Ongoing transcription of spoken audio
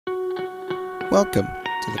Welcome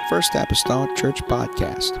to the First Apostolic Church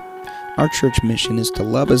Podcast. Our church mission is to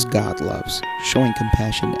love as God loves, showing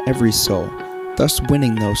compassion to every soul, thus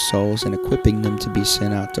winning those souls and equipping them to be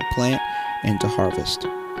sent out to plant and to harvest.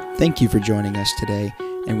 Thank you for joining us today,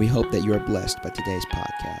 and we hope that you are blessed by today's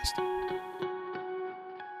podcast.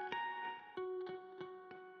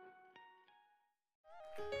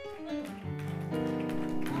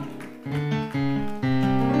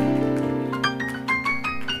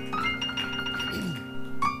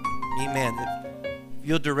 Amen. If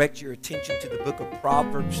you'll direct your attention to the book of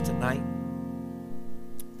Proverbs tonight.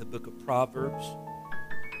 The book of Proverbs.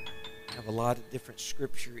 I have a lot of different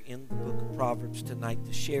scripture in the book of Proverbs tonight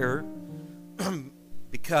to share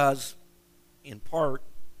because, in part,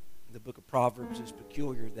 the book of Proverbs is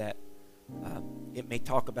peculiar that it may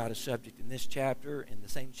talk about a subject in this chapter and the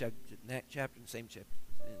same subject in that chapter and the same chapter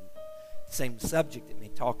and the same subject. It may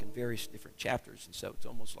talk in various different chapters, and so it's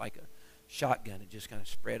almost like a shotgun. It just kind of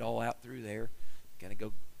spread all out through there. Kind of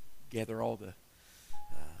go gather all the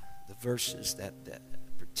verses that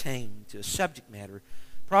pertain to a subject matter.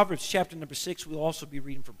 Proverbs chapter number 6. We'll also be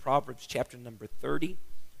reading from Proverbs chapter number 30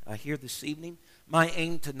 here this evening. My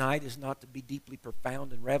aim tonight is not to be deeply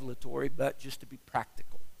profound and revelatory, but just to be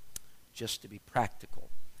practical. Just to be practical.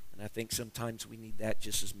 And I think sometimes we need that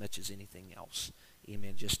just as much as anything else.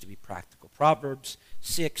 Amen. Just to be practical. Proverbs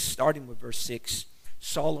 6, starting with verse 6.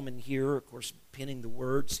 Solomon here, of course, penning the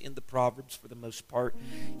words in the Proverbs for the most part.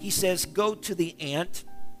 He says, "Go to the ant,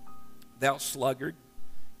 thou sluggard,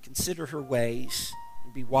 consider her ways,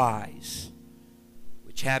 and be wise,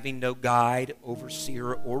 which having no guide,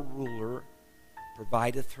 overseer, or ruler,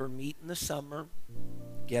 provideth her meat in the summer,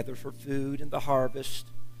 gathereth her food in the harvest.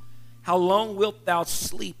 How long wilt thou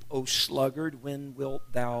sleep, O sluggard? When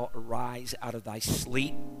wilt thou arise out of thy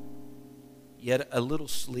sleep? Yet a little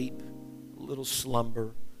sleep, a little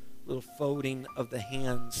slumber, a little folding of the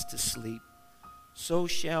hands to sleep. So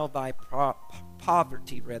shall thy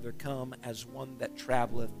poverty rather come as one that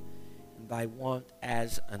traveleth, and thy want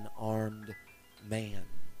as an armed man."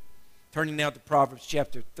 Turning now to Proverbs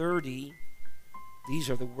chapter 30, these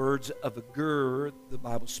are the words of Agur. The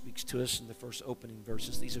Bible speaks to us in the first opening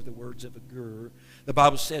verses. These are the words of Agur. The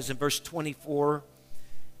Bible says in verse 24,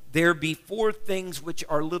 "There be four things which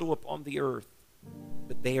are little upon the earth,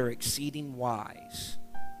 but they are exceeding wise.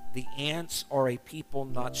 The ants are a people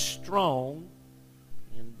not strong."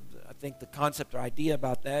 And I think the concept or idea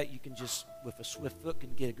about that, you can just, with a swift foot,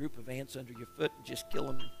 can get a group of ants under your foot and just kill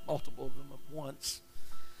them, multiple of them at once.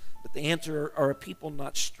 But the ants are a people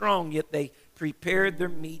not strong, yet they prepare their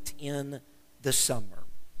meat in the summer.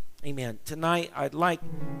 Amen. Tonight, I'd like,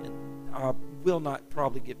 and I will not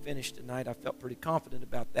probably get finished tonight. I felt pretty confident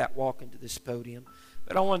about that walking to this podium.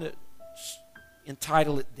 But I want to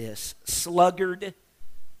entitle it this: Sluggard,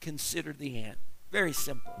 consider the ant. Very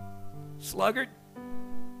simple. Sluggard,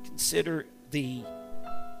 consider the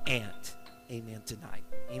ant. Amen tonight.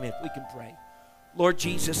 Amen. If we can pray. Lord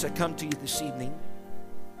Jesus, I come to you this evening,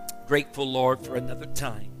 grateful, Lord, for another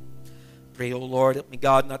time. Pray, oh Lord, help me,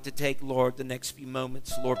 God, not to take, Lord, the next few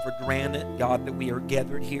moments, Lord, for granted, God, that we are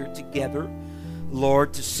gathered here together,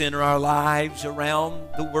 Lord, to center our lives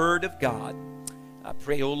around the Word of God. I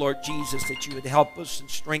pray, oh Lord Jesus, that you would help us and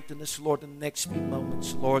strengthen us, Lord, in the next few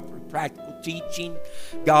moments, Lord, through practical teaching,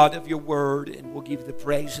 God, of your word, and we'll give you the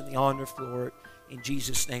praise and the honor for it. In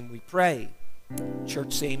Jesus' name we pray.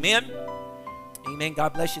 Church, say amen. Amen.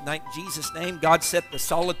 God bless you tonight in Jesus' name. God set the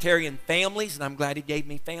solitarian families, and I'm glad he gave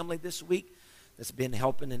me family this week that's been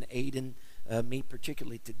helping and aiding me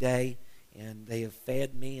particularly today, and they have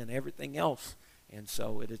fed me and everything else. And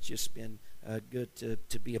so it has just been good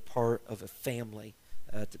to be a part of a family,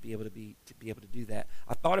 to be able to do that.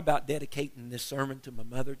 I thought about dedicating this sermon to my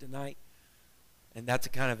mother tonight, and that's a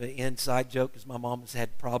kind of an inside joke because my mom has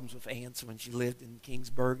had problems with ants when she lived in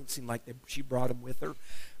Kingsburg. It seemed like she brought them with her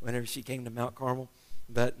whenever she came to Mount Carmel.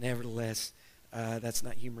 But nevertheless, that's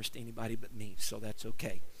not humorous to anybody but me, so that's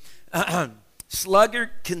okay. Sluggard,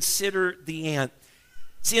 consider the ant.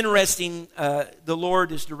 It's interesting, the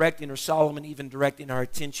Lord is directing, or Solomon even directing our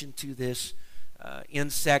attention to this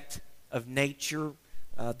insect of nature.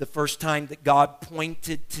 The first time that God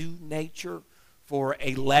pointed to nature for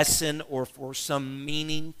a lesson or for some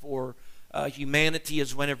meaning for humanity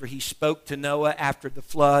is whenever he spoke to Noah after the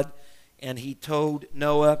flood, and he told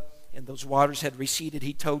Noah, and those waters had receded,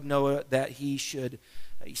 he told Noah that he said,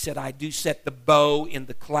 "I do set the bow in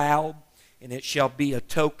the cloud, and it shall be a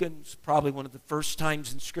token." It's probably one of the first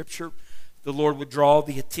times in Scripture the Lord would draw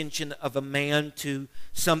the attention of a man to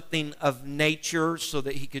something of nature so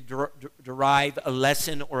that he could derive a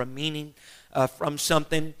lesson or a meaning from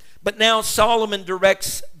something. But now Solomon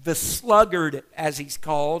directs the sluggard, as he's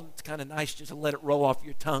called. It's kind of nice just to let it roll off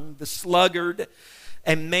your tongue. The sluggard,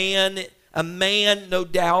 a man, no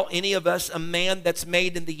doubt, any of us, a man that's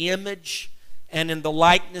made in the image and in the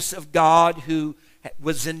likeness of God, who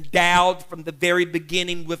was endowed from the very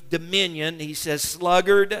beginning with dominion. He says,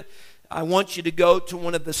 sluggard, I want you to go to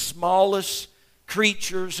one of the smallest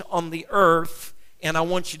creatures on the earth, and I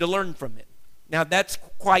want you to learn from it. Now, that's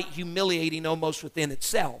quite humiliating almost within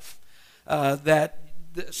itself, that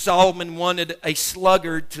Solomon wanted a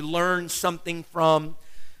sluggard to learn something from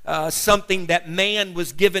something that man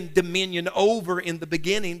was given dominion over in the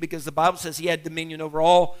beginning, because the Bible says he had dominion over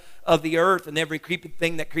all of the earth and every creeping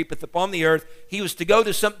thing that creepeth upon the earth. He was to go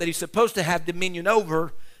to something that he's supposed to have dominion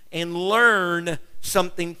over and learn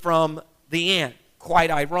something from the ant.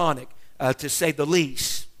 Quite ironic, to say the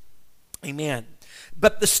least. Amen.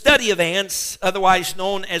 But the study of ants, otherwise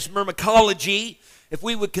known as myrmecology, if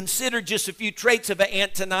we would consider just a few traits of an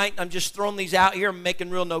ant tonight, I'm just throwing these out here, I'm making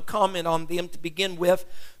real no comment on them to begin with,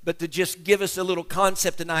 but to just give us a little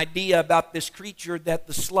concept and idea about this creature that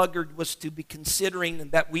the sluggard was to be considering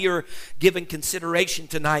and that we are giving consideration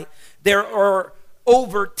tonight. There are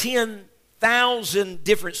over 10,000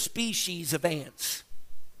 different species of ants.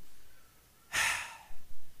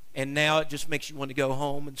 And now it just makes you want to go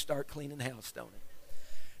home and start cleaning the house, don't it?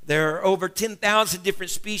 There are over 10,000 different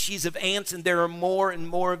species of ants, and there are more and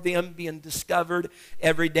more of them being discovered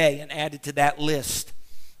every day and added to that list.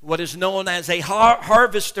 What is known as a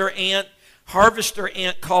harvester ant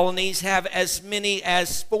colonies have as many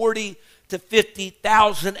as 40 to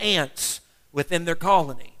 50,000 ants within their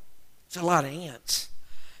colony. It's a lot of ants.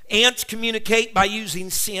 Ants communicate by using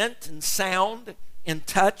scent and sound and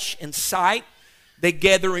touch and sight. They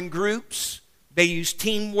gather in groups. They use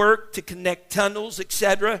teamwork to connect tunnels,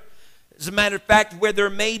 etc. As a matter of fact, where there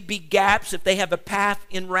may be gaps, if they have a path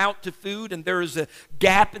en route to food and there is a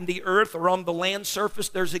gap in the earth or on the land surface,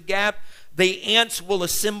 there's a gap, the ants will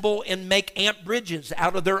assemble and make ant bridges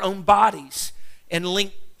out of their own bodies and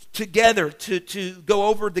link together to go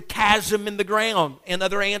over the chasm in the ground. And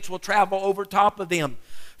other ants will travel over top of them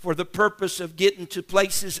for the purpose of getting to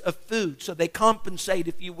places of food. So they compensate,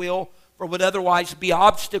 if you will, for what otherwise would be an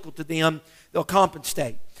obstacle to them. They'll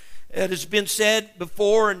compensate. It has been said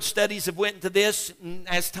before, and studies have went into this, and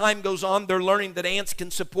as time goes on, they're learning that ants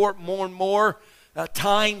can support more and more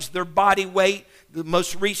times their body weight. The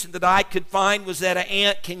most recent that I could find was that an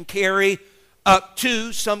ant can carry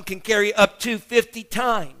some can carry up to 50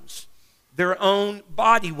 times their own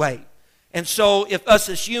body weight. And so if us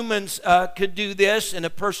as humans could do this, and a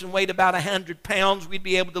person weighed about 100 pounds, we'd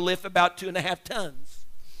be able to lift about 2.5 tons.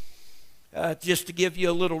 Just to give you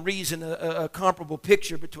a little reason, a comparable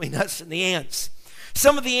picture between us and the ants.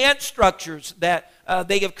 Some of the ant structures that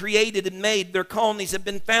they have created and made, their colonies have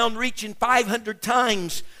been found reaching 500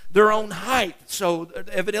 times their own height. So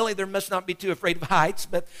evidently they must not be too afraid of heights,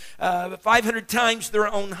 but 500 times their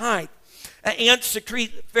own height. Ants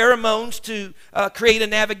secrete pheromones to create a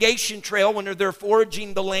navigation trail when they're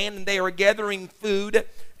foraging the land and they are gathering food.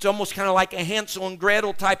 It's almost kind of like a Hansel and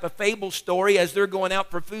Gretel type of fable story. As they're going out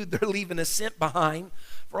for food, they're leaving a scent behind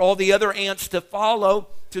for all the other ants to follow,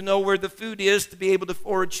 to know where the food is, to be able to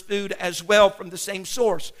forage food as well from the same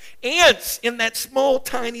source. Ants in that small,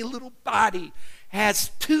 tiny little body has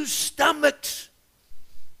 2 stomachs.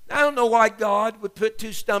 I don't know why God would put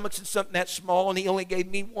 2 stomachs in something that small, and he only gave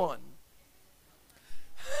me 1.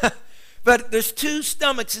 But there's 2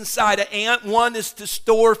 stomachs inside an ant. One is to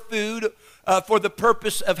store food for the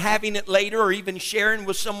purpose of having it later or even sharing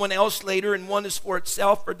with someone else later, and one is for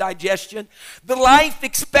itself for digestion. The life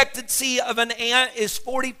expectancy of an ant is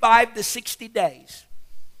 45 to 60 days.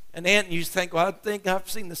 An ant, you think, well, I think I've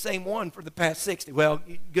seen the same one for the past 60. Well,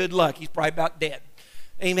 good luck. He's probably about dead.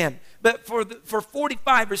 Amen. But for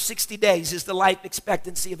 45 or 60 days is the life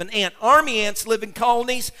expectancy of an ant. Army ants live in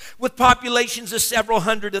colonies with populations of several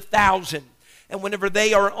hundred of thousand. And whenever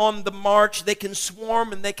they are on the march, they can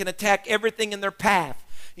swarm and they can attack everything in their path,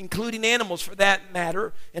 including animals for that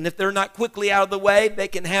matter. And if they're not quickly out of the way, they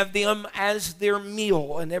can have them as their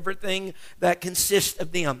meal and everything that consists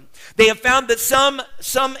of them. They have found that some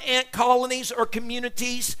ant colonies or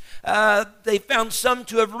communities, they found some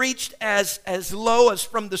to have reached as low as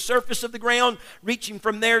from the surface of the ground, reaching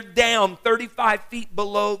from there down 35 feet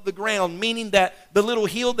below the ground, meaning that the little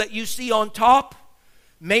hill that you see on top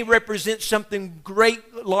may represent something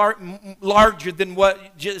larger than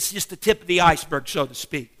what just the tip of the iceberg, so to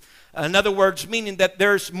speak. In other words, meaning that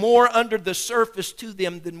there's more under the surface to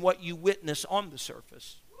them than what you witness on the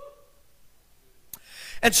surface.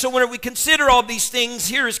 And so when we consider all these things,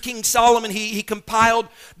 here is King Solomon. He compiled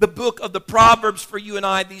the book of the Proverbs for you and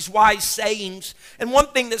I, these wise sayings. And one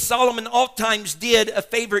thing that Solomon oftentimes did, a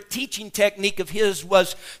favorite teaching technique of his,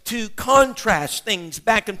 was to contrast things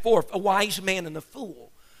back and forth, a wise man and a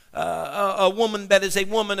fool. A woman that is a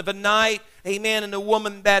woman of a night, amen, and a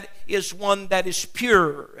woman that is one that is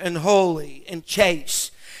pure and holy and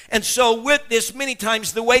chaste. And so with this, many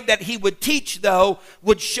times the way that he would teach, though,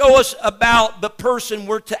 would show us about the person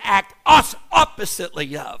we're to act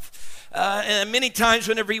oppositely of. And many times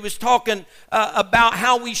whenever he was talking about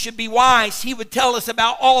how we should be wise, he would tell us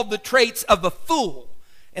about all the traits of a fool.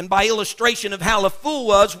 And by illustration of how a fool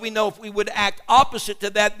was, we know if we would act opposite to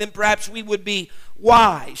that, then perhaps we would be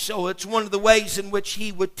wise. So it's one of the ways in which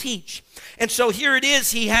he would teach. And so here it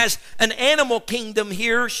is. He has an animal kingdom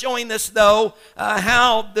here, showing us, though,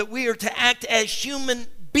 how that we are to act as human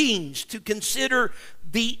beings, to consider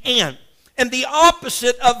the ant. And the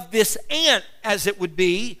opposite of this ant, as it would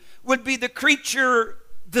be the creature,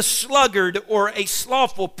 the sluggard, or a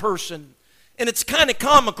slothful person. And it's kind of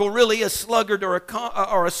comical, really. A sluggard or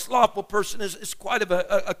a slothful person is quite of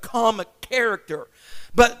a comic character.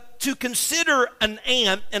 But to consider an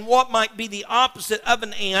ant and what might be the opposite of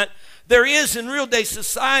an ant, there is in real day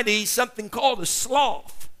society something called a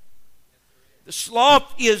sloth. The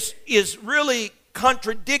sloth is really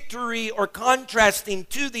contradictory or contrasting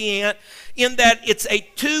to the ant in that it's a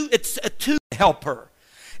two helper.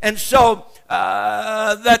 And so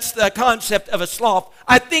that's the concept of a sloth.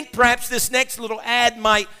 I think perhaps this next little ad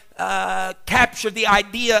might capture the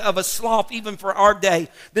idea of a sloth even for our day.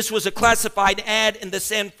 This was a classified ad in the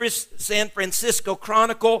San Francisco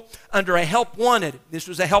Chronicle under a Help Wanted. This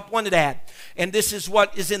was a Help Wanted ad. And this is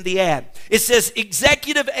what is in the ad. It says,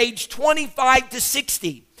 executive age 25 to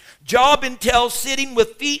 60. Job entails sitting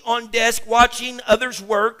with feet on desk watching others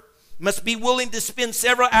work. Must be willing to spend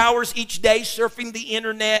several hours each day surfing the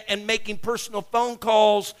internet and making personal phone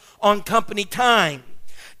calls on company time.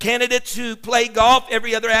 Candidates who play golf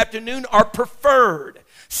every other afternoon are preferred.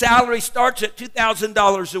 Salary starts at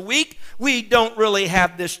 $2,000 a week. We don't really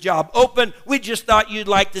have this job open. We just thought you'd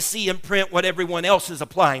like to see in print what everyone else is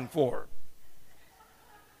applying for.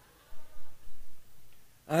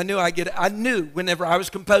 I knew whenever I was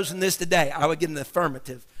composing this today, I would get an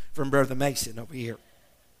affirmative from Brother Mason over here.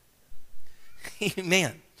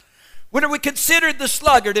 Amen. When we consider the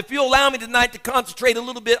sluggard, if you allow me tonight to concentrate a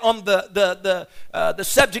little bit on the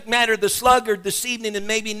subject matter of the sluggard this evening, and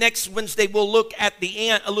maybe next Wednesday we'll look at the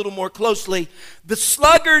ant a little more closely. The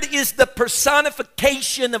sluggard is the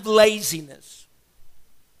personification of laziness.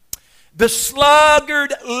 The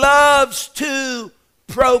sluggard loves to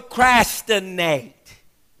procrastinate.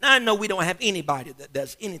 Now, I know we don't have anybody that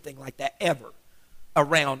does anything like that ever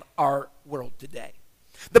around our world today.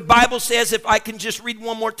 The Bible says, if I can just read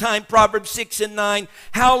one more time, Proverbs 6 and 9,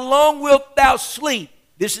 how long wilt thou sleep?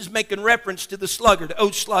 This is making reference to the sluggard.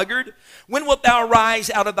 O sluggard, when wilt thou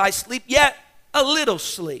arise out of thy sleep? Yet a little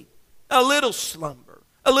sleep, a little slumber,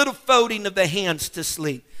 a little folding of the hands to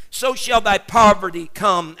sleep. So shall thy poverty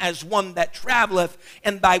come as one that traveleth,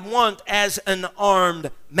 and thy want as an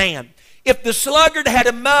armed man. If the sluggard had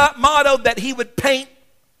a motto that he would paint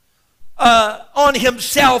on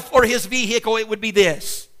himself or his vehicle, it would be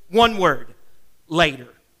this. One word. Later.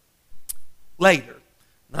 Later.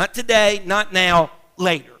 Not today, not now,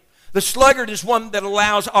 later. The sluggard is one that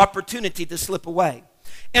allows opportunity to slip away.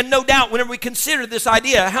 And no doubt, whenever we consider this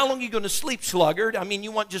idea, how long are you going to sleep, sluggard? I mean,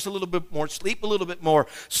 you want just a little bit more sleep, a little bit more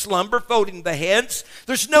slumber, folding the heads.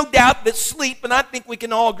 There's no doubt that sleep, and I think we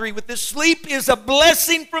can all agree with this, sleep is a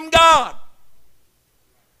blessing from God.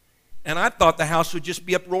 And I thought the house would just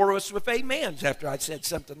be uproarious with amens after I said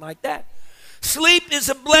something like that. Sleep is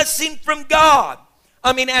a blessing from God.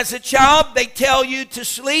 I mean, as a child, they tell you to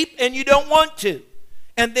sleep and you don't want to.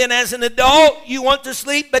 And then as an adult, you want to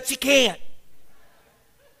sleep, but you can't.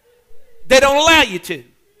 They don't allow you to.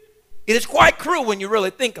 It is quite cruel when you really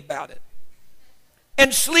think about it.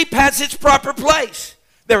 And sleep has its proper place.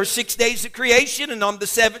 There were 6 days of creation, and on the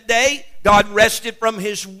seventh day, God rested from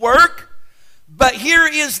his work. But here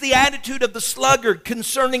is the attitude of the sluggard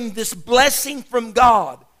concerning this blessing from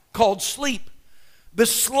God called sleep. The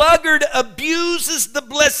sluggard abuses the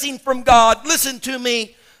blessing from God, listen to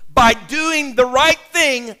me, by doing the right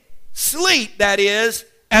thing, sleep that is,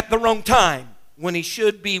 at the wrong time when he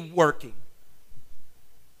should be working.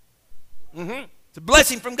 It's a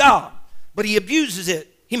blessing from God, but he abuses it.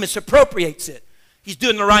 He misappropriates it. He's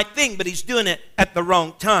doing the right thing, but he's doing it at the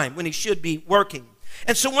wrong time when he should be working.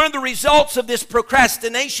 And so one of the results of this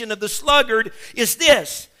procrastination of the sluggard is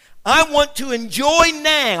this. I want to enjoy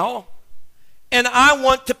now, and I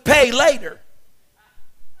want to pay later.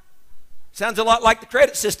 Sounds a lot like the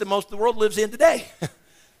credit system most of the world lives in today.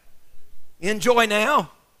 Enjoy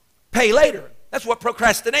now, pay later. That's what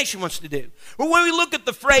procrastination wants to do. But when we look at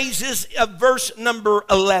the phrases of verse number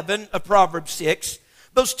 11 of Proverbs 6,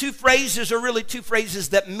 those two phrases are really two phrases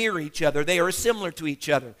that mirror each other. They are similar to each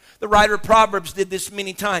other. The writer of Proverbs did this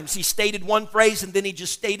many times. He stated one phrase and then he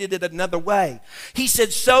just stated it another way. He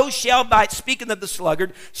said, so shall thy, speaking of the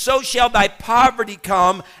sluggard, so shall thy poverty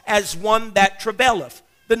come as one that travaileth.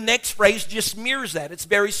 The next phrase just mirrors that. It's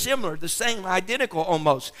very similar, the same, identical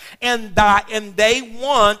almost. And they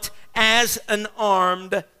want as an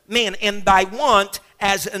armed man. And thy want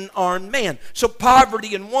as an armed man. So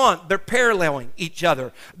poverty and want, they're paralleling each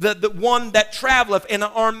other. The one that traveleth and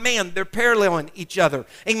an armed man, they're paralleling each other.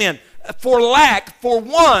 Amen. For lack, for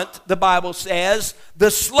want, the Bible says, the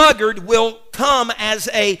sluggard will come as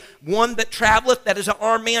a one that traveleth, that is an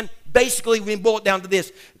armed man. Basically, we boil it down to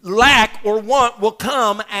this. Lack or want will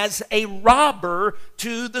come as a robber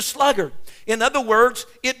to the sluggard. In other words,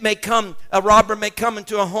 a robber may come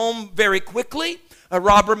into a home very quickly. A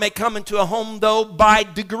robber may come into a home, though, by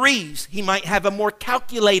degrees. He might have a more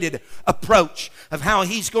calculated approach of how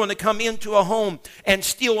he's going to come into a home and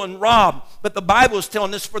steal and rob. But the Bible is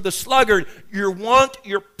telling us for the sluggard, your want,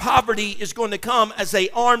 your poverty is going to come as an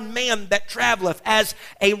armed man that traveleth, as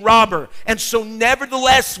a robber. And so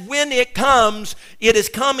nevertheless, when it comes, it is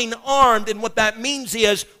coming armed. And what that means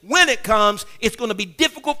is, when it comes, it's going to be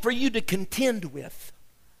difficult for you to contend with.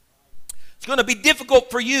 It's going to be difficult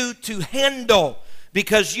for you to handle,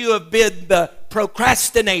 because you have been the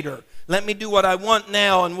procrastinator. Let me do what I want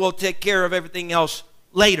now and we'll take care of everything else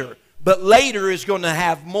later. But later is going to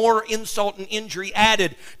have more insult and injury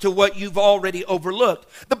added to what you've already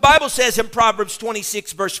overlooked. The Bible says in Proverbs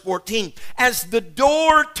 26 verse 14, as the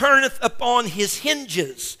door turneth upon his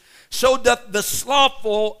hinges, so doth the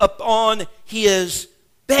slothful upon his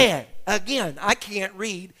bed. Again, I can't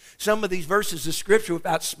read some of these verses of Scripture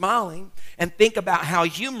without smiling and think about how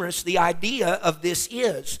humorous the idea of this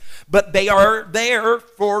is. But they are there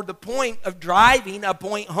for the point of driving a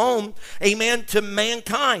point home, amen, to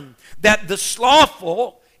mankind. That the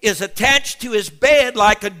slothful is attached to his bed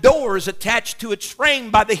like a door is attached to its frame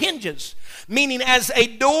by the hinges. Meaning as a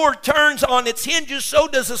door turns on its hinges, so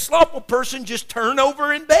does a slothful person just turn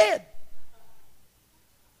over in bed.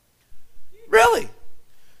 Really?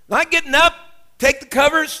 Not getting up, take the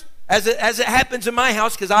covers, as it happens in my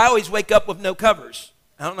house, because I always wake up with no covers.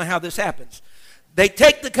 I don't know how this happens. They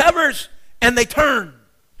take the covers and they turn.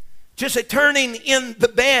 Just a turning in the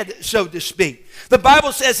bed, so to speak. The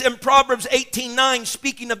Bible says in Proverbs 18:9,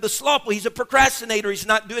 speaking of the slothful, he's a procrastinator, he's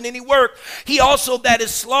not doing any work. He also that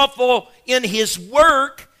is slothful in his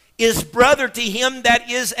work is brother to him that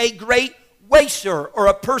is a great waster, or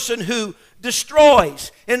a person who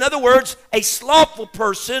destroys. In other words, a slothful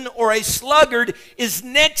person or a sluggard is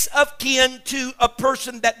next of kin to a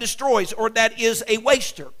person that destroys, or that is a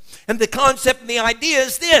waster. And the concept and the idea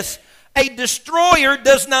is this: a destroyer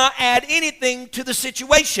does not add anything to the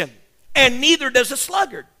situation, and neither does a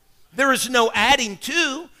sluggard. There is no adding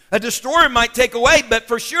to. A destroyer might take away, but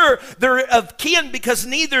for sure they're of kin, because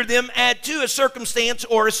neither of them add to a circumstance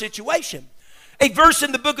or a situation. A verse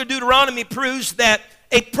in the book of Deuteronomy proves that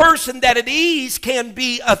a person that at ease can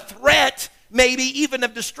be a threat, maybe even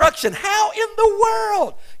of destruction. How in the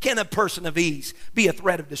world can a person of ease be a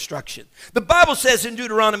threat of destruction? The Bible says in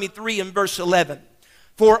Deuteronomy 3 and verse 11,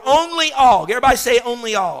 for only Og, everybody say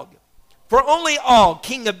only Og. For only Og,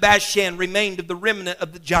 king of Bashan, remained of the remnant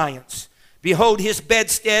of the giants. Behold, his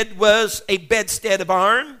bedstead was a bedstead of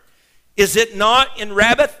iron. Is it not in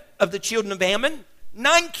Rabbath of the children of Ammon?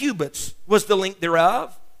 9 cubits was the length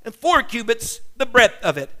thereof, and 4 cubits the breadth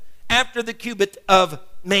of it, after the cubit of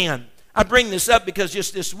man. I bring this up because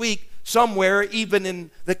just this week, somewhere, even in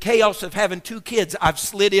the chaos of having 2 kids, I've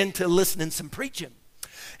slid into listening some preaching.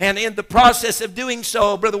 And in the process of doing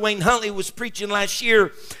so, Brother Wayne Huntley was preaching last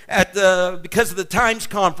year because of the Times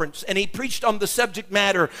Conference, and he preached on the subject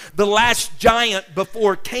matter, the last giant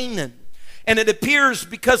before Canaan. And it appears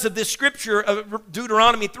because of this scripture of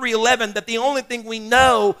Deuteronomy 3:11 that the only thing we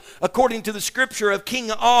know according to the scripture of King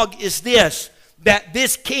Og is this: that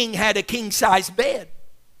this king had a king-size bed.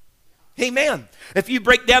 Amen. If you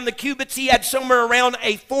break down the cubits, he had somewhere around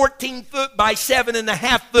a 14-foot by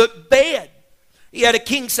 7.5-foot bed. He had a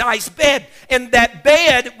king-size bed, and that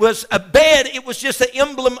bed was a bed. It was just an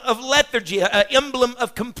emblem of lethargy, an emblem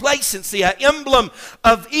of complacency, an emblem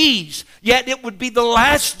of ease. Yet it would be the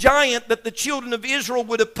last giant that the children of Israel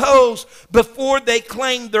would oppose before they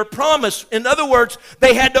claimed their promise. In other words,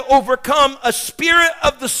 they had to overcome a spirit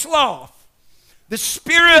of the sloth. The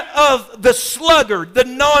spirit of the sluggard, the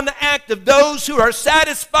non-active, those who are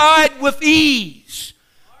satisfied with ease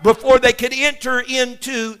before they could enter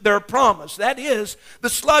into their promise. That is the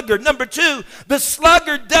sluggard. Number two, the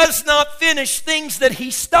sluggard does not finish things that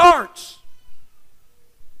he starts.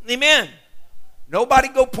 Amen. Nobody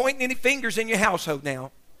go pointing any fingers in your household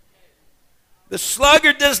now. The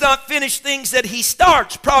sluggard does not finish things that he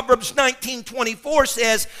starts. Proverbs 19:24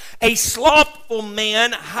 says, a slothful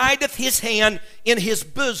man hideth his hand in his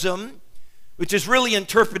bosom, which is really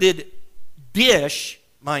interpreted dish,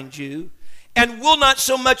 mind you, and will not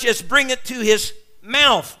so much as bring it to his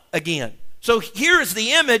mouth again. So here is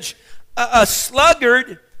the image. A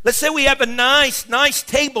sluggard, let's say we have a nice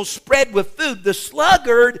table spread with food. The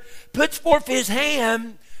sluggard puts forth his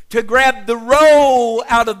hand to grab the roll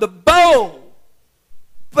out of the bowl,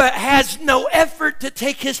 but has no effort to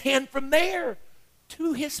take his hand from there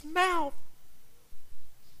to his mouth.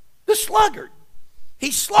 The sluggard.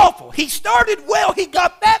 He's slothful. He started well. He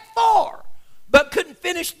got that far, but couldn't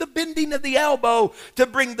finish the bending of the elbow to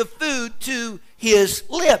bring the food to his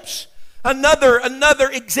lips. Another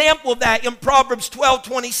example of that in Proverbs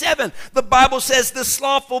 12:27. The Bible says, the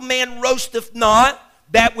slothful man roasteth not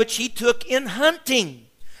that which he took in hunting,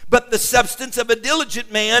 but the substance of a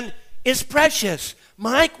diligent man is precious.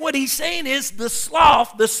 Mike, what he's saying is the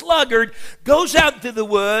sloth, the sluggard, goes out into the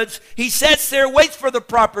woods. He sits there, waits for the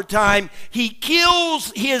proper time. He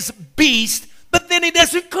kills his beast, but then he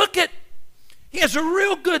doesn't cook it. He has a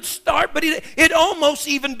real good start, but it almost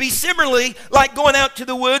even be similarly like going out to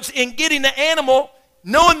the woods and getting the animal,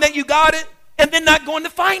 knowing that you got it, and then not going to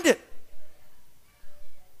find it.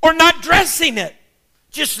 Or not dressing it.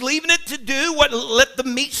 Just leaving it to do what, let the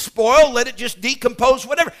meat spoil, let it just decompose,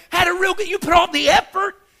 whatever. Had a real good, you put all the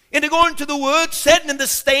effort into going to the woods, sitting in the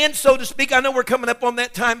stand, so to speak. I know we're coming up on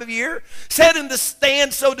that time of year. Sit in the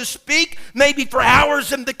stand, so to speak, maybe for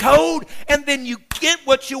hours in the cold, and then you get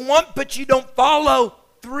what you want, but you don't follow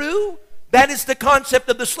through. That is the concept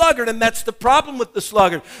of the sluggard, and that's the problem with the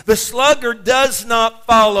sluggard. The sluggard does not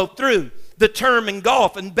follow through. The term in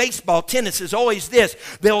golf and baseball, tennis is always this.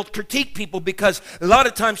 They'll critique people because a lot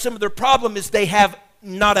of times some of their problem is they have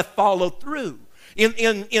not a follow through.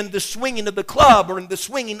 In the swinging of the club or in the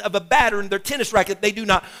swinging of a bat or in their tennis racket, they do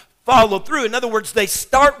not follow through. In other words, they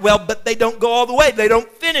start well, but they don't go all the way. They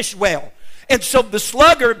don't finish well. And so the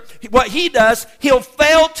sluggard, what he does, he'll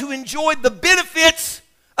fail to enjoy the benefits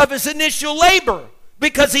of his initial labor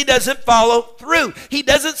because he doesn't follow through. He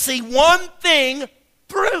doesn't see one thing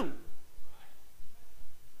through.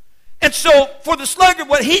 And so for the sluggard,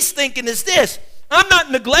 what he's thinking is this: I'm not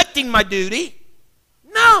neglecting my duty.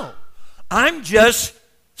 No, I'm just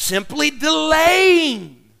simply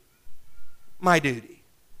delaying my duty.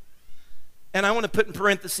 And I want to put in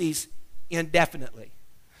parentheses, indefinitely.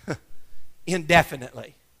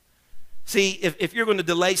 Indefinitely. See, if you're going to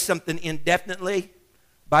delay something indefinitely,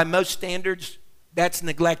 by most standards, that's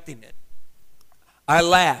neglecting it. I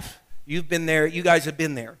laugh. You've been there. You guys have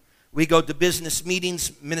been there. We go to business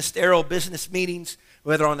meetings, ministerial business meetings,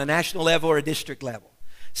 whether on a national level or a district level.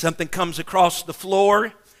 Something comes across the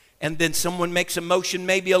floor, and then someone makes a motion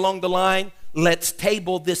maybe along the line, let's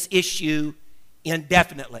table this issue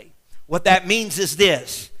indefinitely. What that means is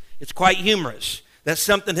this. It's quite humorous that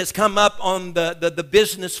something has come up on the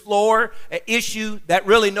business floor, an issue that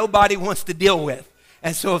really nobody wants to deal with.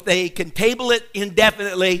 And so if they can table it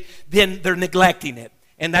indefinitely, then they're neglecting it.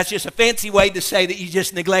 And that's just a fancy way to say that you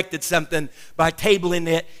just neglected something by tabling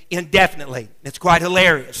it indefinitely. It's quite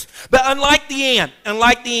hilarious. But unlike the ant,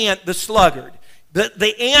 the sluggard,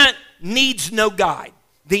 the ant needs no guide.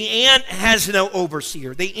 The ant has no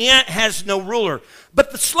overseer. The ant has no ruler.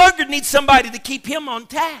 But the sluggard needs somebody to keep him on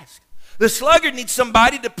task. The sluggard needs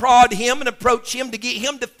somebody to prod him and approach him to get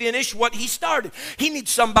him to finish what he started. He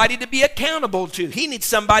needs somebody to be accountable to. He needs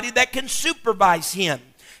somebody that can supervise him.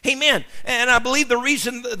 Amen. And I believe the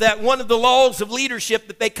reason that one of the laws of leadership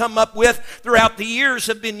that they come up with throughout the years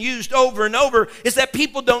have been used over and over is that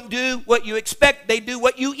people don't do what you expect, they do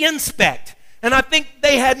what you inspect. And I think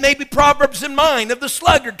they had maybe Proverbs in mind of the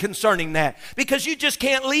sluggard concerning that, because you just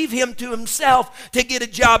can't leave him to himself to get a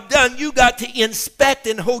job done. You got to inspect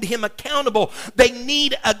and hold him accountable. They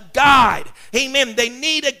need a guide. Amen. They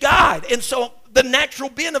need a guide. And so the natural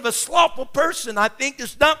bent of a slothful person, I think,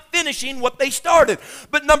 is not finishing what they started.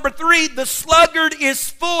 But number three, the sluggard is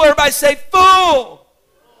full. Everybody say full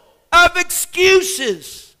of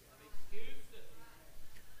excuses.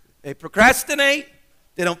 They procrastinate.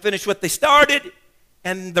 They don't finish what they started.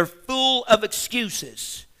 And they're full of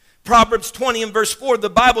excuses. Proverbs 20 and verse 4, the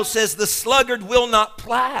Bible says, the sluggard will not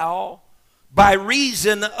plow by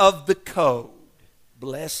reason of the code.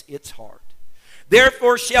 Bless its heart.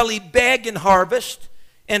 Therefore shall he beg and harvest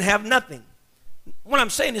and have nothing. What I'm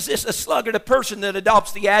saying is this: a sluggard, a person that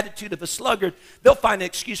adopts the attitude of a sluggard, they'll find an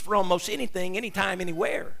excuse for almost anything, anytime,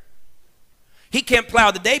 anywhere. He can't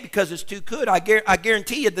plow today because it's too good. I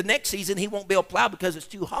guarantee you the next season he won't be able to plow because it's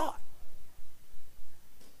too hot.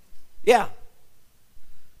 Yeah.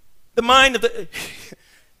 The mind of the,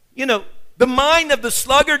 the mind of the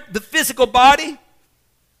sluggard, the physical body.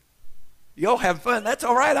 Y'all have fun. That's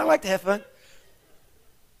all right. I like to have fun.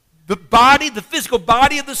 The physical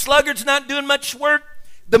body of the sluggard's not doing much work.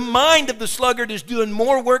 The mind of the sluggard is doing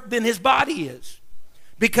more work than his body is,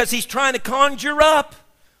 because he's trying to conjure up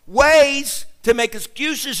ways to make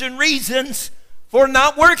excuses and reasons for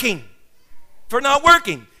not working.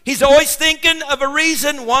 He's always thinking of a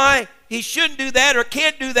reason why he shouldn't do that or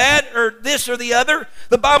can't do that or this or the other.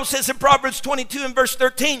 The Bible says in Proverbs 22 and verse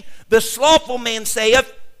 13, the slothful man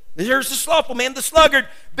saith, there's the slothful man, the sluggard,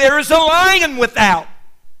 there is a lion without.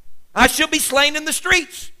 I shall be slain in the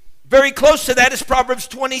streets. Very close to that is Proverbs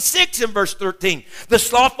 26 and verse 13. The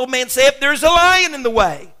slothful man saith, there is a lion in the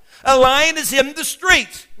way. A lion is in the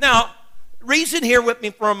streets. Now, reason here with me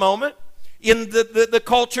for a moment. In the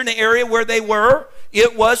culture and the area where they were,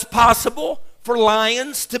 it was possible for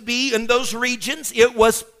lions to be in those regions. It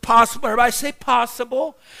was possible. Everybody say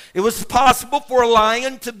possible. It was possible for a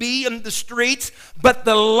lion to be in the streets, but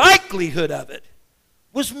the likelihood of it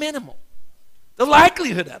was minimal. The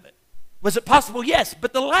likelihood of it. Was it possible? Yes,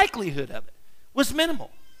 but the likelihood of it was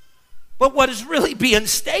minimal. But what is really being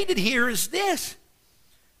stated here is this.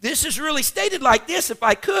 This is really stated like this, if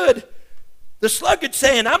I could. The sluggard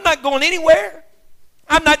saying, I'm not going anywhere.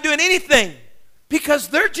 I'm not doing anything, because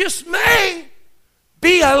there just may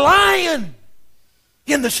be a lion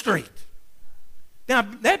in the street. Now,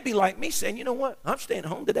 that'd be like me saying, you know what? I'm staying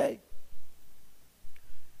home today.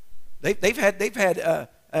 They've had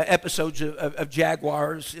episodes of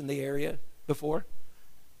jaguars in the area before,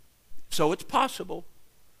 so it's possible.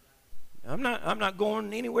 I'm not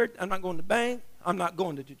going anywhere. I'm not going to the bank. I'm not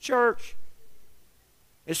going to the church.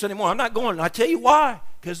 It's anymore. I'm not going. I tell you why.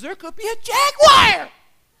 Because there could be a jaguar.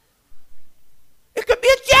 There could be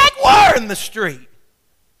a jaguar in the street.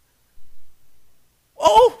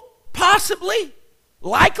 Oh, possibly.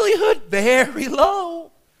 Likelihood very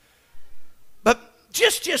low. But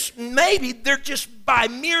just maybe there just by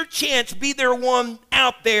mere chance be there one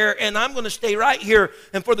out there, and I'm going to stay right here,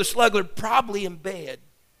 and for the sluggard probably in bed.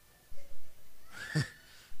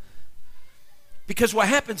 Because what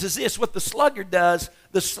happens is this, what the sluggard does,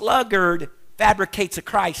 the sluggard fabricates a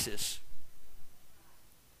crisis.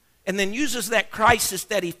 And then uses that crisis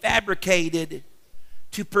that he fabricated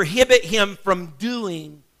to prohibit him from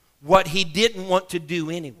doing what he didn't want to do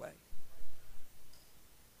anyway.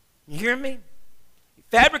 You hear me? He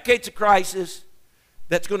fabricates a crisis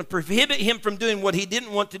that's going to prohibit him from doing what he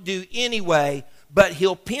didn't want to do anyway, but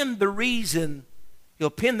he'll pin the reason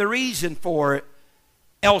for it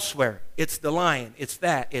elsewhere. It's the lion. It's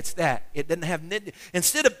that. It doesn't have,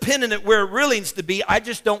 instead of pinning it where it really needs to be, I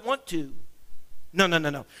just don't want to.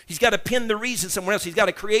 No. He's got to pin the reason somewhere else. He's got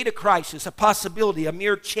to create a crisis, a possibility, a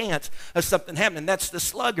mere chance of something happening. That's the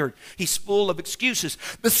sluggard. He's full of excuses.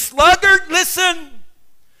 The sluggard, listen,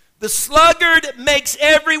 the sluggard makes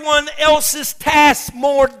everyone else's task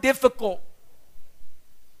more difficult.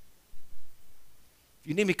 If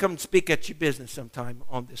you need me to come and speak at your business sometime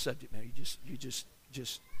on this subject matter, you just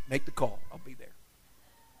make the call. I'll be there.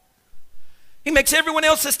 He makes everyone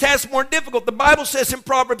else's task more difficult. The Bible says in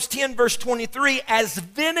Proverbs 10, verse 23, as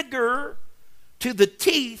vinegar to the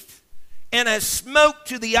teeth and as smoke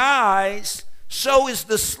to the eyes, so is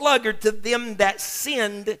the sluggard to them that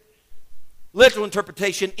sinned. Literal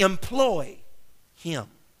interpretation, employ him.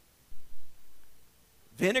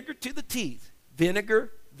 Vinegar to the teeth.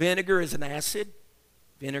 Vinegar is an acid.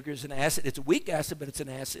 Vinegar is an acid. It's a weak acid, but it's an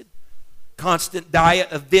acid. Constant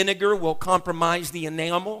diet of vinegar will compromise the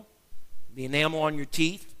enamel on your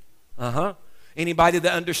teeth. Anybody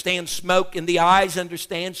that understands smoke in the eyes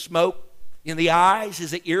understands smoke in the eyes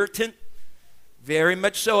is an irritant. Very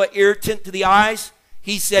much so an irritant to the eyes.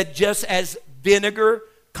 He said just as vinegar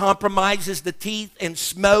compromises the teeth and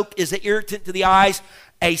smoke is an irritant to the eyes,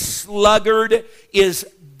 a sluggard is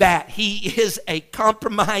that. He is a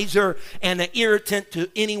compromiser and an irritant to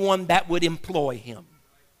anyone that would employ him.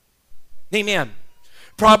 Amen.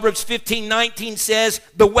 Proverbs 15:19 says,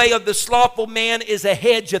 the way of the slothful man is a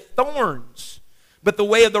hedge of thorns, but the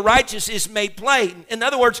way of the righteous is made plain. In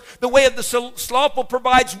other words, the way of the slothful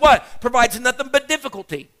provides what? Provides nothing but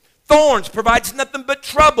difficulty. Thorns provides nothing but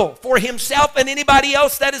trouble for himself and anybody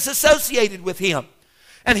else that is associated with him.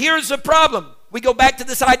 And here's the problem. we go back to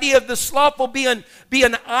this idea of the slothful being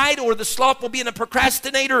idle, or the slothful being a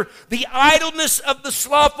procrastinator. The idleness of the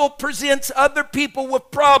slothful presents other people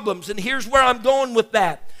with problems. And here's where I'm going with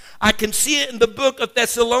that. I can see it in the book of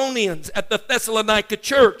Thessalonians at the Thessalonica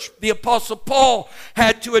church. The Apostle Paul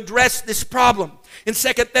had to address this problem. In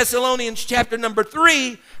 2 Thessalonians chapter number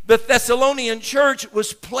 3, the Thessalonian church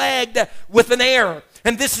was plagued with an error.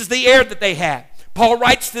 And this is the error that they had. Paul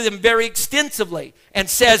writes to them very extensively and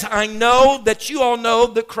says, I know that you all know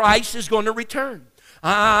that Christ is going to return.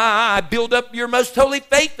 I build up your most holy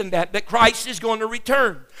faith in that Christ is going to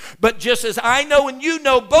return. But just as I know and you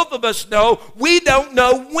know, both of us know, we don't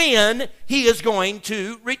know when he is going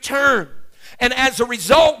to return. And as a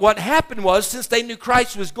result, what happened was, since they knew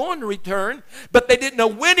Christ was going to return, but they didn't know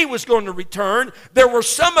when he was going to return, there were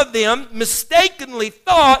some of them mistakenly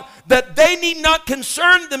thought that they need not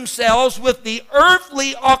concern themselves with the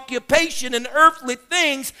earthly occupation and earthly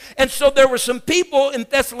things. And so there were some people in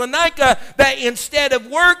Thessalonica that instead of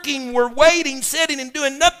working were waiting, sitting and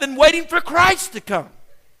doing nothing, waiting for Christ to come.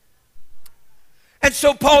 And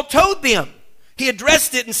so Paul told them, he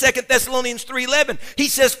addressed it in 2 Thessalonians 3:11. He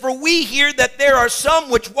says, for we hear that there are some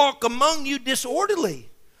which walk among you disorderly,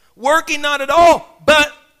 working not at all.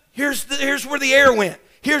 But here's where the error went.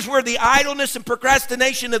 Here's where the idleness and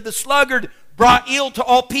procrastination of the sluggard brought ill to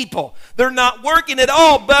all people. They're not working at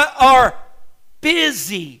all, but are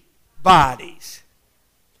busy bodies.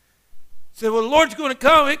 So, well, the Lord's going to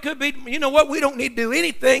come. It could be, you know what? We don't need to do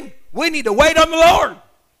anything. We need to wait on the Lord.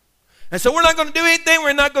 And so we're not going to do anything.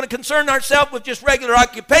 We're not going to concern ourselves with just regular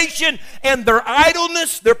occupation. And their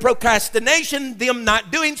idleness, their procrastination, them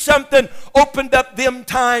not doing something, opened up them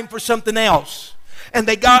time for something else. And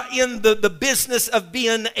they got in the business of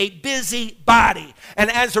being a busy body.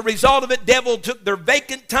 And as a result of it, devil took their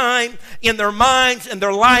vacant time in their minds and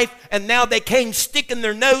their life, and now they came sticking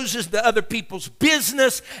their noses to other people's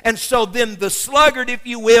business. And so then the sluggard, if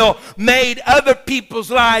you will, made other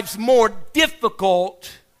people's lives more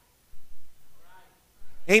difficult.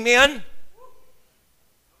 Amen?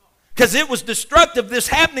 Because it was destructive. This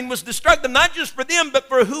happening was destructive, not just for them, but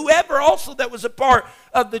for whoever also that was a part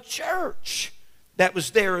of the church that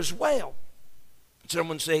was there as well.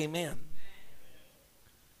 Someone say amen.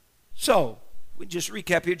 So, we just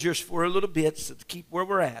recap here just for a little bit so to keep where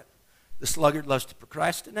we're at. The sluggard loves to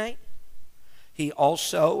procrastinate. He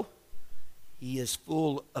is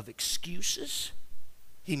full of excuses.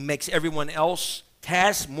 He makes everyone else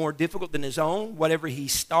task more difficult than his own. Whatever he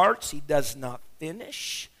starts, he does not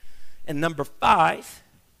finish. And number 5,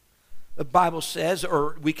 the Bible says,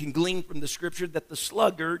 or we can glean from the scripture, that the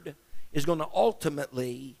sluggard is going to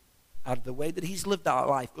ultimately, out of the way that he's lived our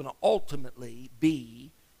life, going to ultimately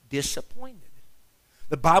be disappointed.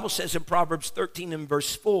 The Bible says in Proverbs 13 and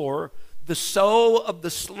verse 4, the soul of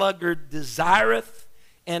the sluggard desireth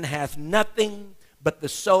and hath nothing, but the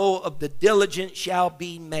soul of the diligent shall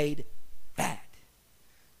be made fat.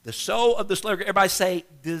 The soul of the sluggard, everybody say,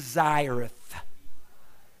 desireth.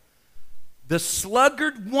 The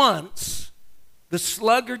sluggard wants, the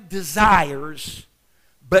sluggard desires,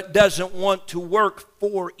 but doesn't want to work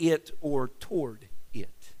for it or toward it.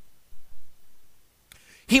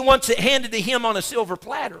 He wants it handed to him on a silver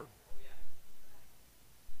platter.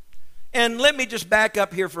 And let me just back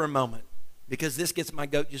up here for a moment, because this gets my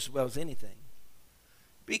goat just as well as anything.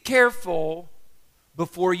 Be careful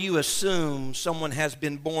before you assume someone has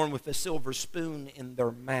been born with a silver spoon in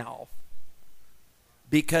their mouth,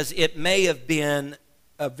 because it may have been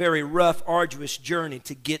a very rough, arduous journey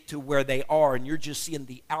to get to where they are, and you're just seeing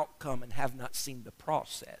the outcome and have not seen the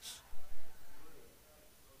process.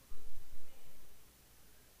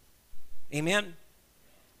 Amen?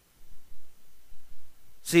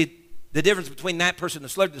 See, the difference between that person and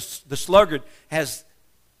the sluggard has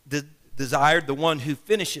the desire. The one who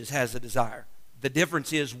finishes has a desire. The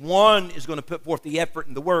difference is one is going to put forth the effort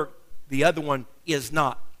and the work. The other one is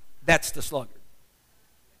not. That's the sluggard.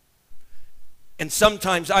 And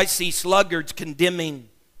sometimes I see sluggards condemning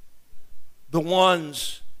the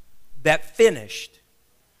ones that finished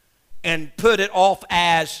and put it off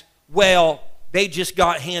as, well, they just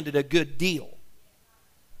got handed a good deal.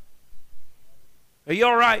 Are you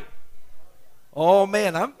all right? Oh,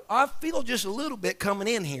 man, I feel just a little bit coming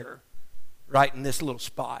in here, right in this little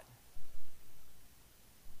spot.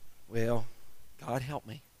 Well, God help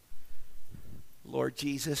me. Lord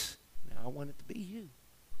Jesus, now I want it to be you.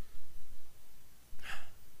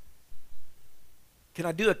 Can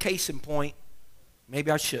I do a case in point? Maybe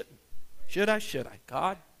I shouldn't. Should I? Should I?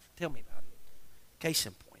 God, tell me about it. Case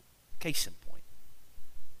in point. Case in point.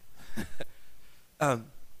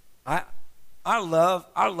 I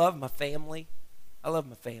love my family. I love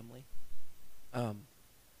my family.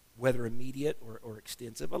 whether immediate or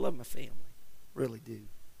extensive. I love my family, really do.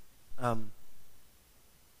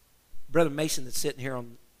 Brother Mason that's sitting here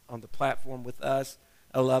on the platform with us,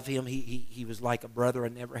 I love him. He was like a brother I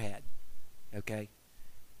never had, okay?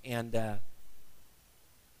 And I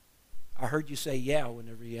heard you say yeah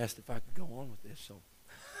whenever you asked if I could go on with this. So,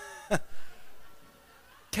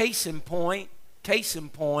 case in point,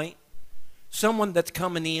 someone that's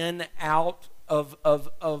coming in out of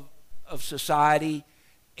society,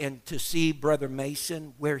 and to see Brother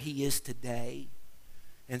Mason where he is today,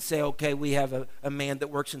 and say, okay, we have a man that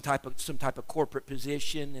works in some type of corporate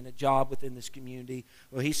position and a job within this community.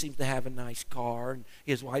 Well, he seems to have a nice car, and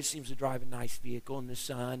his wife seems to drive a nice vehicle, and the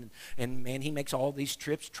son, and man, he makes all these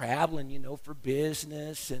trips traveling, for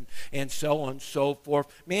business and so on and so forth.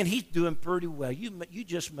 Man, he's doing pretty well. You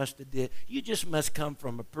just must come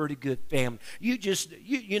from a pretty good family. You just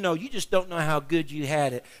don't know how good you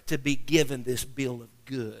had it to be given this bill of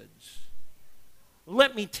goods.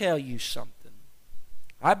 Let me tell you something.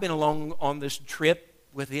 I've been along on this trip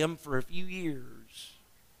with him for a few years.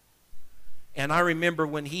 And I remember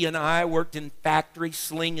when he and I worked in factories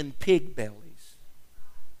slinging pig bellies.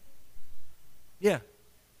 Yeah.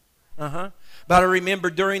 But I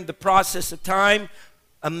remember during the process of time,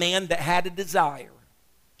 a man that had a desire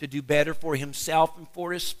to do better for himself and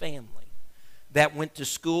for his family, that went to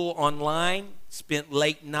school online, spent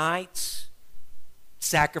late nights,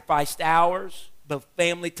 sacrificed hours, both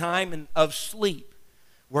family time and of sleep.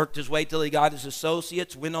 Worked his way till he got his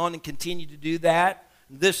associates, went on and continued to do that.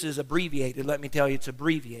 This is abbreviated. Let me tell you, it's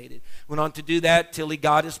abbreviated. Went on to do that till he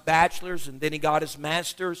got his bachelor's, and then he got his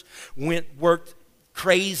master's. Worked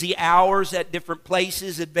crazy hours at different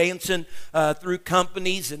places, advancing through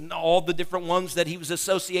companies and all the different ones that he was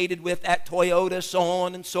associated with at Toyota, so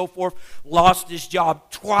on and so forth. Lost his job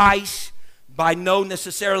twice by no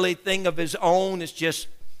necessarily thing of his own. It's just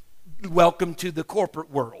welcome to the corporate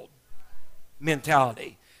world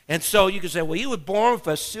mentality. And so you can say, well, he was born with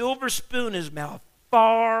a silver spoon in his mouth.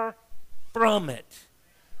 Far from it.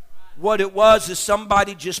 What it was is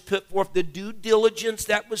somebody just put forth the due diligence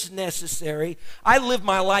that was necessary. I live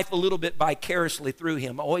my life a little bit vicariously through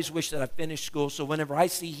him. I always wish that I finished school, so whenever I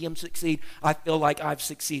see him succeed, I feel like I've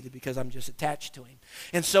succeeded because I'm just attached to him.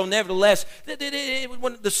 And so nevertheless,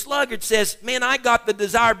 when the sluggard says, man, I got the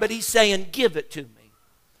desire, but he's saying, give it to me.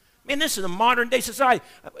 Man, this is a modern day society.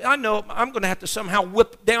 I know I'm going to have to somehow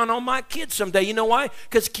whip down on my kids someday. You know why?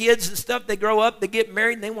 Because kids and stuff, they grow up, they get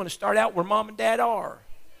married, and they want to start out where mom and dad are.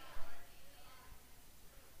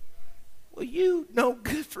 Well, you no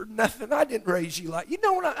good for nothing. I didn't raise you like,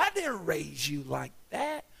 I didn't raise you like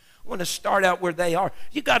that. I want to start out where they are.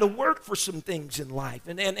 You got to work for some things in life.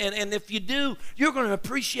 And if you do, you're going to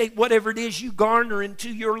appreciate whatever it is you garner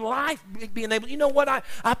into your life. Being able, you know what,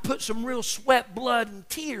 I put some real sweat, blood, and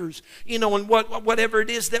tears, in whatever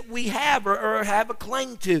it is that we have or have a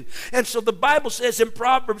claim to. And so the Bible says in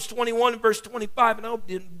Proverbs 21 and verse 25, and I hope I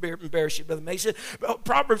didn't embarrass you, Brother Mason.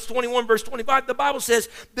 Proverbs 21 verse 25, the Bible says,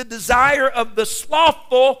 the desire of the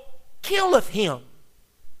slothful killeth him,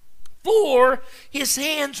 for his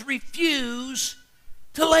hands refuse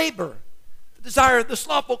to labor. The desire of the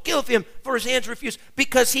slothful killeth him, for his hands refuse,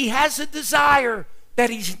 because he has a desire that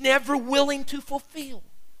he's never willing to fulfill.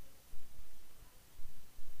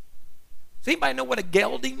 Does anybody know what a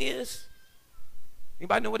gelding is?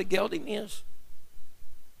 Anybody know what a gelding is?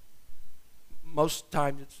 Most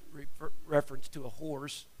times it's reference to a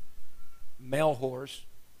horse, male horse,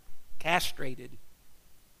 castrated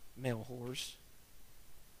male horse.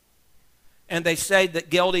 And they say that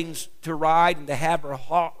geldings to ride and to have are a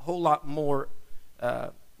whole lot more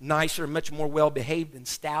nicer, much more well-behaved than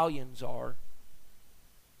stallions are.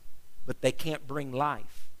 But they can't bring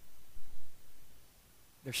life.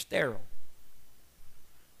 They're sterile.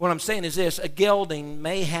 What I'm saying is this: a gelding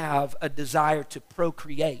may have a desire to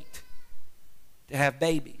procreate, to have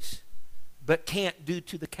babies, but can't due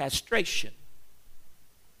to the castration.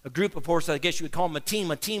 A group of horses, I guess you would call them a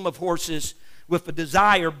team of horses with a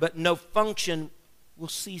desire but no function will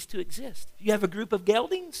cease to exist. You have a group of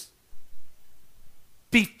geldings,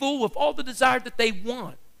 be full of all the desire that they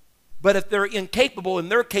want, but if they're incapable in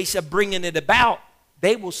their case of bringing it about,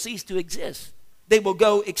 they will cease to exist. They will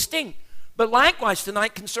go extinct. But likewise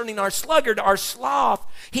tonight concerning our sluggard, our sloth,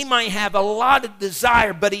 he might have a lot of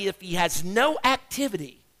desire, but if he has no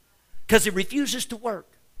activity, because he refuses to work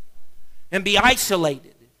and be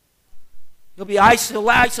isolated, he'll be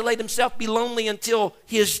isolate himself, be lonely until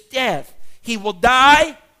his death. He will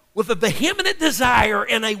die with a vehement desire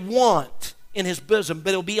and a want in his bosom, but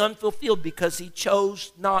it'll be unfulfilled because he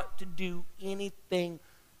chose not to do anything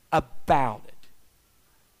about it.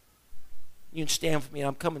 You can stand for me.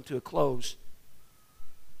 I'm coming to a close.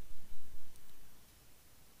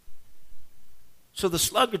 So the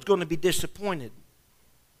sluggard's going to be disappointed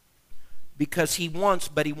because he wants,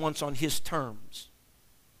 but he wants on his terms.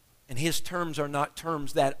 And his terms are not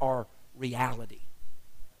terms that are reality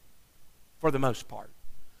for the most part.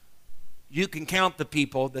 You can count the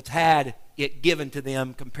people that's had it given to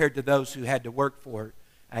them compared to those who had to work for it.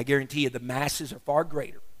 I guarantee you the masses are far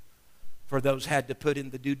greater for those had to put in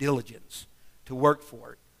the due diligence to work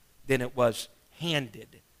for it than it was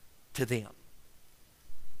handed to them.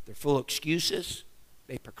 They're full of excuses.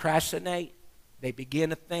 They procrastinate. They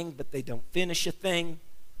begin a thing, but they don't finish a thing.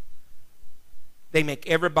 They make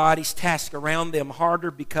everybody's task around them harder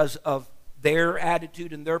because of their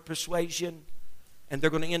attitude and their persuasion, and they're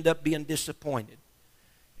going to end up being disappointed.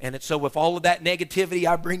 And it's so with all of that negativity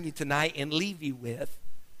I bring you tonight and leave you with,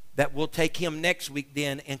 that we'll take him next week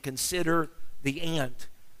then and consider the ant,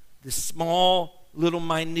 the small little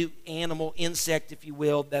minute animal, insect if you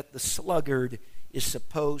will, that the sluggard is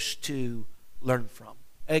supposed to learn from.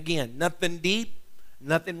 Again, nothing deep,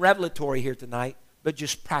 nothing revelatory here tonight, but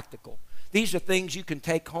just practical. These are things you can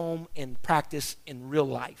take home and practice in real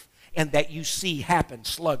life and that you see happen,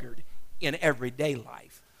 sluggard, in everyday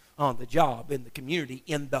life, on the job, in the community,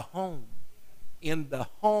 in the home. In the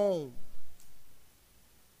home.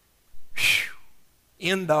 Whew.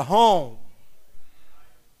 In the home.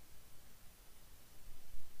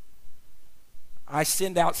 I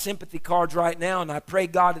send out sympathy cards right now, and I pray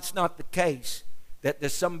God it's not the case that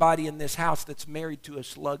there's somebody in this house that's married to a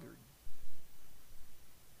sluggard.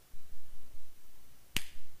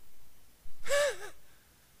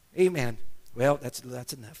 Amen. Well, that's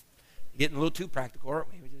enough. Getting a little too practical,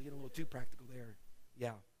 aren't we? We're getting a little too practical there.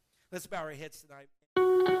 Yeah. Let's bow our heads tonight.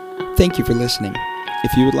 Thank you for listening.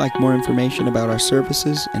 If you would like more information about our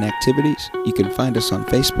services and activities, you can find us on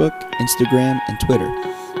Facebook, Instagram, and Twitter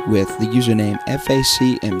with the username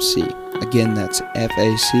FACMC. Again, that's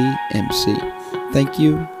FACMC. Thank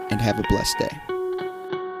you, and have a blessed day.